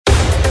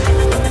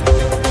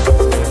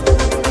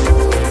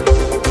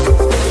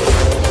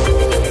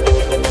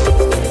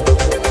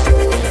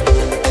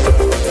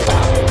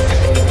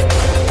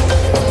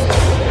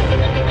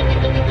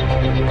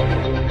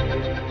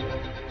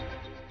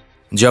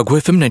জাগো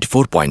FM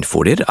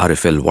 94.4 এর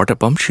RFL water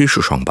pump শীর্ষ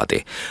সংবাদে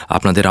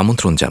আপনাদের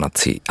আমন্ত্রণ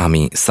জানাচ্ছি।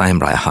 আমি সায়েম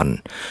রায়হান।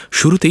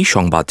 শুরুতেই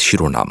সংবাদ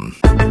শিরোনাম।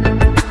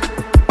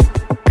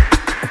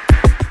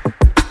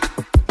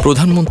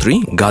 প্রধানমন্ত্রী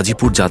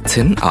গাজীপুর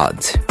যাচ্ছেন আজ।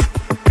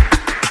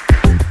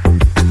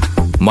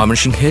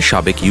 ময়মনসিংহে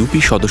সাবেক ইউপি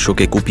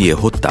সদস্যকে কুপিয়ে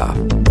হত্যা।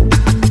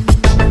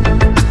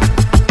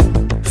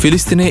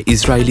 ফিলিস্তিনে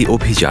ইসরায়েলি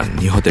অভিযান,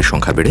 নিহতের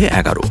সংখ্যা বেড়ে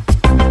 11।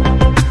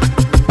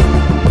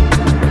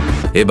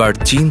 এবার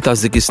চীন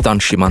তাজিকিস্তান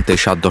সীমান্তে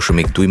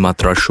 7.2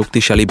 মাত্রার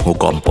শক্তিশালী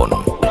ভূকম্পন।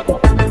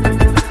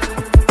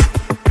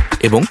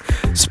 এবং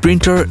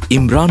স্প্রিন্টার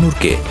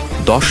ইমরানুরকে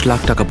 10 লাখ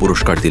টাকা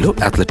পুরস্কার দিল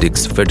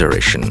অ্যাথলেটিক্স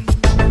ফেডারেশন।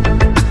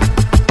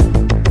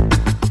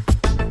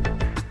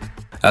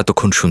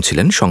 এতক্ষণ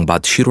শুনছিলেন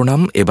সংবাদ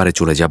শিরোনাম। এবারে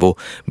চলে যাব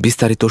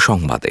বিস্তারিত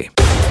সংবাদে।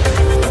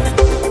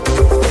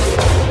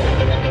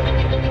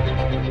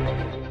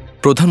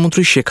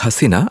 প্রধানমন্ত্রী শেখ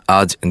হাসিনা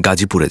আজ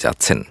গাজীপুরে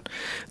যাচ্ছেন।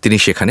 তিনি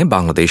সেখানে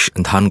বাংলাদেশ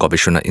ধান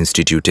গবেষণা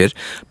ইনস্টিটিউটের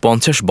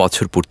 50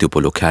 বছর পূর্তি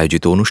উপলক্ষে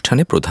আয়োজিত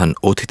অনুষ্ঠানে প্রধান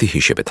অতিথি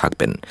হিসেবে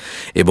থাকবেন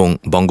এবং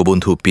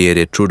বঙ্গবন্ধু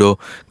পিয়েরে ট্রুডো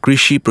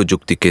কৃষি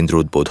প্রযুক্তি কেন্দ্র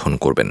উদ্বোধন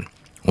করবেন।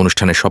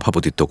 অনুষ্ঠানে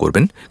সভাপতিত্ব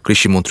করবেন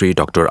কৃষিমন্ত্রী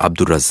ড.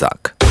 আব্দুর রাজ্জাক।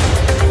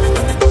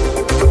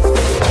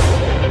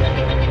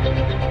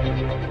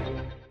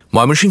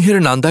 ময়মনসিংহের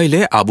নান্দাইলে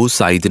আবু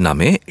সাঈদ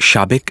নামে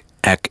সাবেক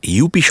এক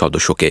ইউপি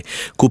সদস্যকে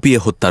কুপিয়ে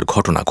হত্যার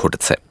ঘটনা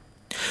ঘটেছে।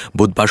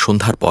 বুধবার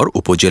সন্ধ্যার পর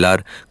উপজেলার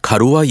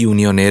খারুয়া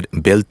ইউনিয়নের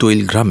বেলতৈল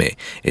গ্রামে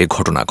এ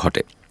ঘটনা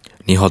ঘটে।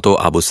 নিহত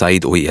আবু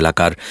সাঈদ ওই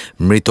এলাকার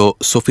মৃত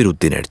সফির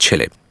উদ্দিনের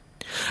ছেলে।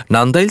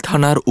 নান্দাইল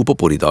থানার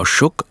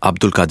উপপরিদর্শক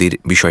আব্দুল কাদির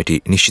বিষয়টি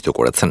নিশ্চিত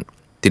করেছেন।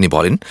 তিনি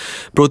বলেন,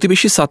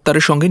 প্রতিবেশী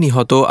সাত্তারের সঙ্গে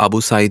নিহত আবু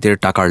সাঈদের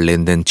টাকার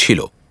লেনদেন ছিল।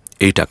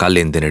 এই টাকা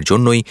লেনদেনের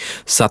জন্যই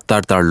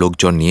সাত্তার তার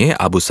লোকজন নিয়ে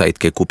আবু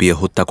সাঈদকে কুপিয়ে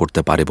হত্যা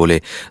করতে পারে বলে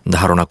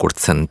ধারণা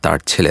করছেন তার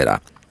ছেলেরা।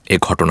 এ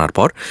ঘটনার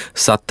পর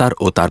সাত্তার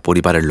ও তার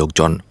পরিবারের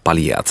লোকজন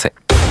পালিয়ে আছে।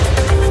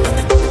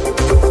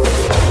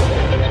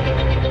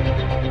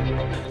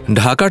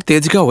 ঢাকার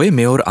তেজগাঁওয়ে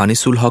মেয়র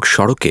আনিসুল হক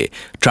সড়কে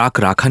ট্রাক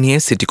রাখা নিয়ে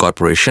সিটি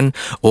কর্পোরেশন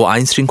ও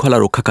আইনশৃঙ্খলা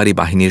রক্ষাকারী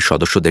বাহিনীর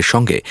সদস্যদের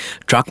সঙ্গে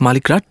ট্রাক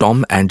মালিকরা টম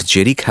অ্যান্ড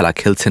জেরি খেলা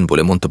খেলছেন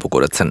বলে মন্তব্য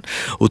করেছেন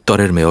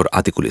উত্তরের মেয়র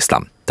আতিকুল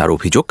ইসলাম। তার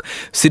অভিযোগ,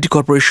 সিটি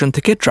কর্পোরেশন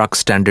থেকে ট্রাক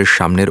স্ট্যান্ডের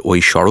সামনের ওই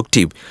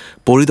সড়কটি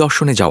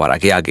পরিদর্শনে যাওয়ার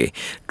আগে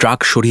ট্রাক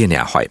সরিয়ে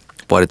নেওয়া হয়।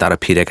 পরে তারা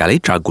ফিরে গেলেই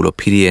ট্রাকগুলো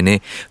ফিরিয়ে এনে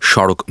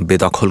সড়ক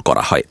বেদখল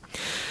করা হয়।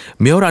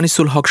 মেয়র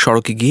আনিসুল হক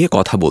সড়কে গিয়ে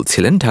কথা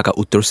বলছিলেন ঢাকা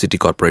উত্তর সিটি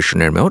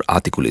কর্পোরেশনের মেয়র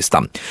আতিকুল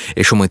ইসলাম।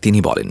 এ সময় তিনি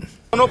বলেন,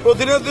 কোন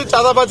প্রতিনিধি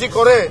চাঁদাবাজি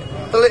করে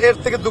তাহলে এর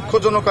থেকে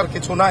দুঃখজনক আর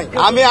কিছু নাই।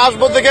 আমি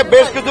আসবো থেকে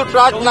বেশ কিছু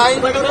ট্রাক নাই,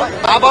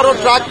 আবারও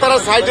ট্রাক তারা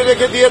সাইডে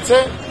রেখে দিয়েছে।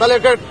 তাহলে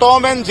একটা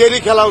টম অ্যান্ড জেরি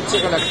খেলা হচ্ছে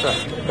এখানে। একটা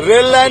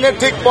রেল লাইনের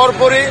ঠিক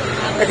পরপরই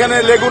এখানে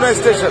লেগুনা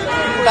স্টেশন,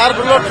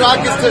 তারপর ট্রাক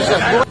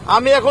স্টেশন।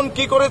 আমি এখন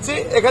কি করেছি,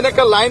 এখানে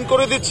একটা লাইন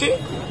করে দিচ্ছি,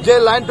 যে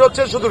লাইনটা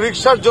হচ্ছে শুধু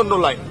রিক্সার জন্য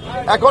লাইন।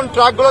 এখন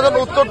ট্রাকগুলো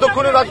যখন উত্তর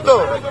দক্ষিণে রাখতো,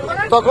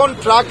 তখন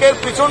ট্রাকের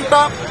পিছনটা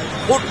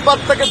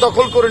ফুটপাথটাকে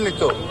দখল করে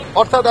নিত।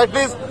 অর্থাৎ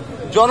অ্যাটলিস্ট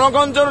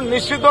জনগণ যেন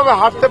নিশ্চিতভাবে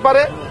হাঁটতে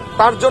পারে,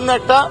 তার জন্য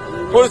একটা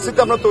পরিস্থিতি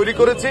আমরা তৈরি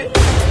করেছি।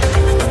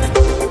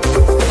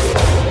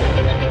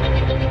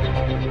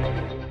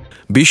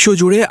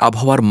 বিশ্বজুড়ে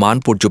আবহাওয়ার মান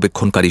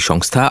পর্যবেক্ষণকারী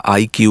সংস্থা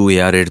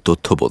IQAR এর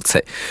তথ্য বলছে,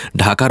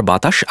 ঢাকার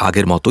বাতাস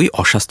আগের মতোই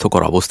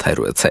অস্বাস্থ্যকর অবস্থায়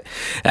রয়েছে।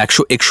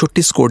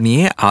 161 স্কোর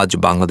নিয়ে আজ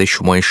বাংলাদেশ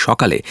সময়ের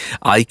সকালে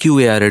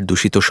IQAR এর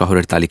দূষিত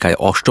শহরের তালিকায়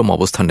 8ম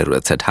অবস্থানে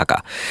রয়েছে ঢাকা।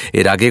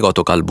 এর আগে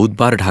গতকাল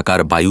বুধবার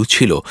ঢাকার বায়ু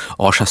ছিল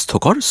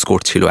অস্বাস্থ্যকর, স্কোর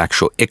ছিল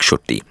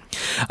 161।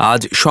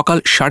 আজ সকাল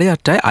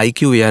 8:30টায়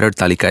IQAR এর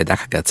তালিকায়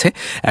দেখা গেছে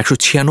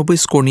 196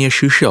 স্কোর নিয়ে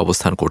শীর্ষে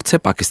অবস্থান করছে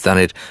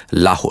পাকিস্তানের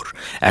লাহোর।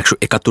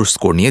 171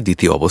 স্কোর নিয়ে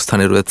দ্বিতীয় অবস্থানে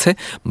রয়েছে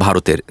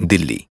ভারতের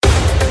দিল্লি।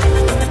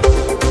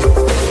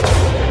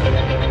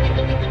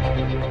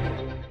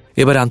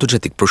 এবারে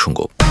আন্তর্জাতিক প্রসঙ্গ।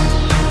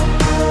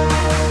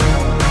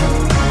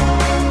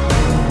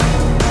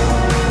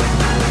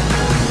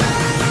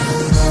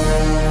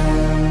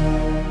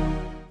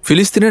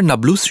 ফিলিস্তিনের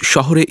নাবলুস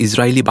শহরে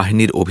ইসরায়েলি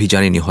বাহিনীর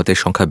অভিযানে নিহতের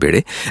সংখ্যা বেড়ে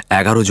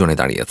 11 জনে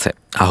দাঁড়িয়েছে।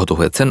 আহত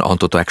হয়েছেন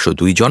অন্তত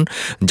 102 জন,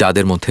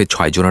 যাদের মধ্যে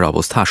 6 জনের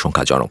অবস্থা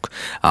আশঙ্কাজনক।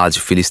 আজ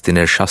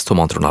ফিলিস্তিনের স্বাস্থ্য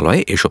মন্ত্রণালয়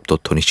এসব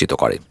তথ্য নিশ্চিত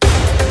করে।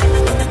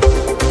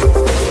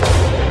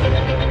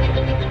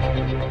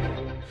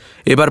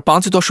 এবার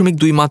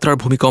 5.2 মাত্রার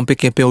ভূমিকম্পে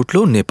কেঁপে উঠল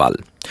নেপাল।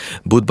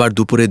 বুধবার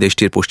দুপুরে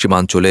দেশটির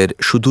পশ্চিমাঞ্চলের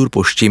সুদূর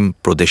পশ্চিম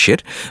প্রদেশের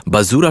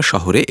বাজুরা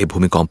শহরে এ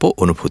ভূমিকম্প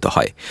অনুভূত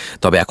হয়।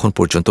 তবে এখন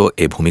পর্যন্ত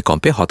এ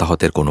ভূমিকম্পে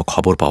হতাহতের কোনো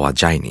খবর পাওয়া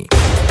যায়নি।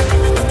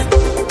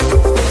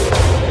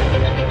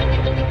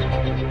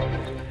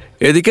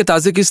 এদিকে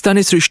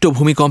তাজিকিস্তানে সৃষ্ট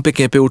ভূমিকম্পে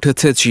কেঁপে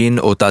উঠেছে চীন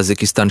ও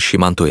তাজিকিস্তান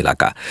সীমান্ত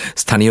এলাকা।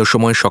 স্থানীয়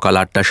সময় সকাল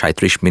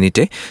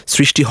 8:37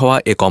 সৃষ্টি হওয়া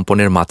এ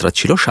কম্পনের মাত্রা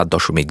ছিল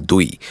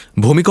 7.2।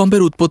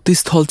 ভূমিকম্পের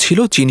উৎপত্তিস্থল ছিল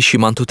চীন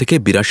সীমান্ত থেকে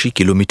 82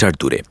 কিলোমিটার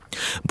দূরে।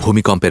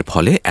 ভূমিকম্পের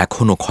ফলে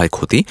এখনও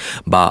ক্ষয়ক্ষতি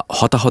বা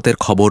হতাহতের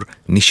খবর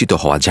নিশ্চিত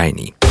হওয়া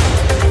যায়নি।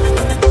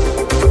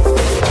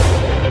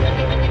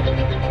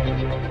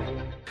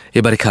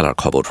 এবারে খেলার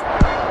খবর।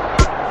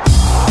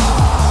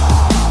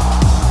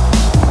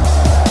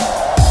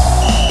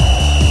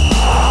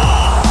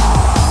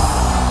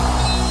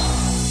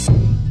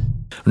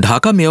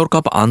 ঢাকা মেয়র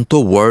কাপ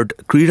আন্তঃওয়ার্ল্ড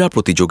ক্রীড়া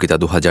প্রতিযোগিতা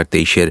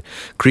 2023-এর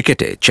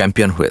ক্রিকেটে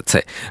চ্যাম্পিয়ন হয়েছে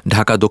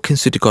ঢাকা দক্ষিণ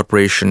সিটি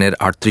কর্পোরেশনের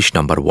 38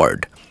 নম্বর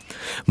ওয়ার্ড।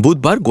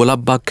 বুধবার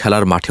গোলাপবাগ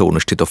খেলার মাঠে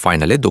অনুষ্ঠিত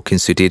ফাইনালে দক্ষিণ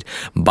সিটির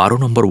 12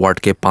 নম্বর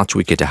ওয়ার্ডকে 5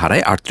 উইকেটে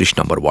হারায় 38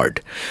 নম্বর ওয়ার্ড।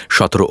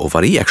 17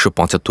 ওভারেই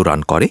 175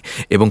 রান করে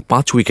এবং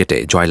 5 উইকেটে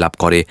জয়লাভ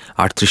করে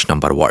 38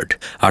 নম্বর ওয়ার্ড।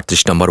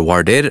 38 নম্বর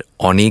ওয়ার্ডের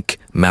Anik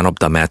man of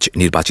the match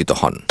নির্বাচিত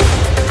হন।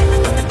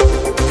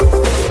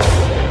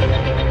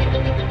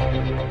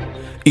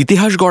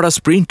 ইতিহাস গড়া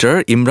স্প্রিন্টার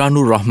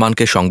ইমরানুর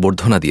রহমানকে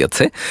সংবর্ধনা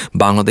দিয়েছে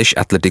বাংলাদেশ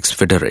অ্যাথলেটিক্স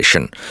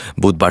ফেডারেশন।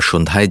 বুধবার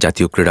সন্ধ্যায়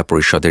জাতীয় ক্রীড়া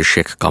পরিষদের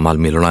শেখ কামাল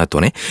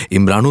মিলনায়তনে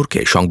ইমরানুরকে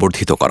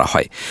সংবর্ধিত করা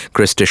হয়।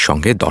 ক্রেস্টের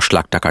সঙ্গে 10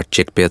 লাখ টাকার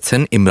চেক পেয়েছেন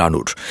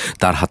ইমরানুর।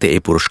 তার হাতে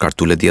এই পুরস্কার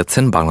তুলে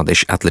দিয়েছেন বাংলাদেশ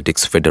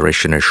অ্যাথলেটিক্স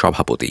ফেডারেশনের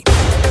সভাপতি।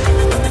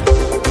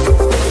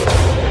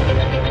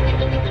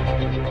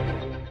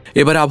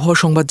 এবারে আবহাওয়া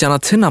সংবাদ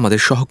জানাচ্ছেন আমাদের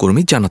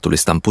সহকর্মী জান্নাতুল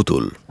ইসলাম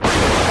পুতুল।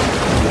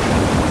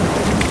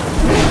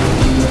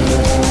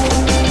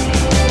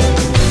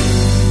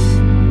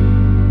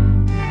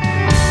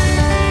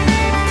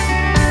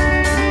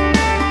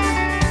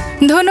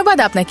 ধন্যবাদ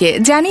আপনাকে।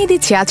 জানিয়ে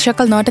দিচ্ছি আজ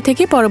সকাল 9টা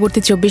থেকে পরবর্তী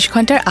 24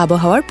 ঘন্টার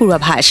আবহাওয়ার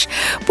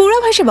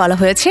পূর্বাভাসে বলা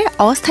হয়েছে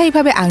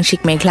অস্থায়ীভাবে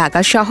আংশিক মেঘলা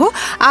আকাশ সহ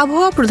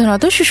আবহাওয়া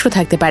প্রধানত শুষ্ক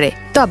থাকতে পারে।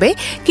 তবে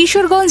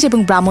কিশোরগঞ্জ এবং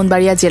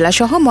ব্রাহ্মণবাড়িয়া জেলা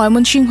সহ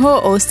ময়মনসিংহ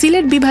ও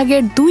সিলেট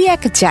বিভাগের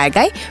 2-1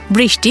 জায়গায়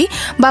বৃষ্টি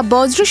বা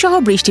বজ্রসহ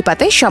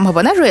বৃষ্টিপাতের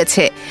সম্ভাবনা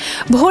রয়েছে।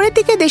 ভোরের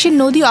দিকে দেশের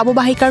নদী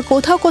অববাহিকার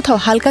কোথাও কোথাও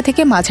হালকা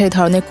থেকে মাঝারি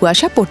ধরনের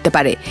কুয়াশা পড়তে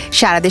পারে।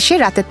 সারা দেশে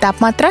রাতের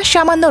তাপমাত্রা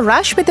সামান্য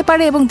হ্রাস পেতে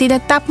পারে এবং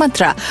দিনের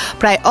তাপমাত্রা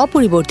প্রায়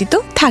অপরিবর্তিত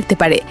থাকতে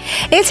পারে।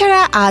 এছাড়া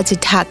আজ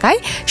ঢাকায়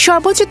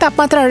সর্বোচ্চ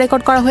তাপমাত্রা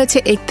রেকর্ড করা হয়েছে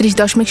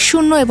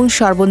 31.0 এবং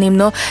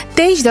সর্বনিম্ন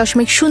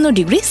 23.0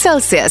 ডিগ্রি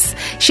সেলসিয়াস।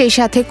 সেই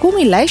সাথে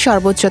কুমিল্লায়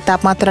সর্বোচ্চ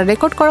তাপমাত্রা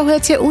রেকর্ড করা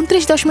হয়েছে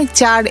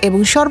 29.4 এবং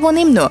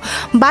সর্বনিম্ন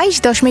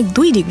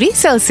 22.2 ডিগ্রি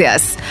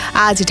সেলসিয়াস।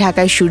 আজ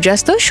ঢাকায়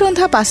সূর্যাস্ত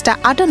সন্ধ্যা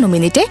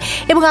 5:58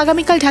 এবং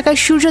আগামীকাল ঢাকায়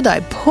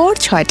সূর্যোদয় ভোর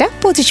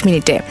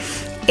 6:25।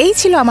 এই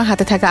ছিল আমার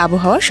হাতে থাকা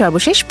আবহাওয়ার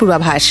সর্বশেষ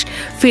পূর্বাভাস।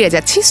 ফিরে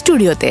যাচ্ছি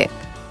স্টুডিওতে।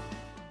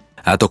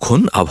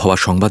 এতক্ষণ আবহাওয়া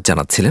সংবাদ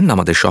জানাচ্ছিলেন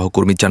আমাদের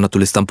সহকর্মী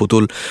জান্নাতুল ইসলাম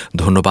পুতুল।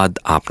 ধন্যবাদ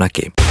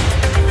আপনাকে।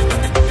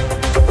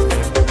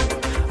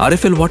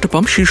 আরএফএল ওয়াটার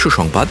পাম্প শীর্ষ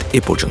সংবাদ এ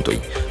পর্যন্তই।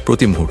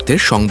 প্রতি মুহূর্তের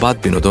সংবাদ,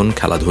 বিনোদন,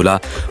 খেলাধুলা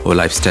ও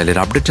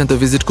লাইফস্টাইলের আপডেট জানতে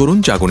ভিজিট করুন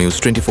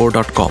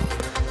jagonews24.com।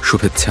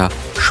 শুভেচ্ছা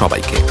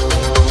সবাইকে।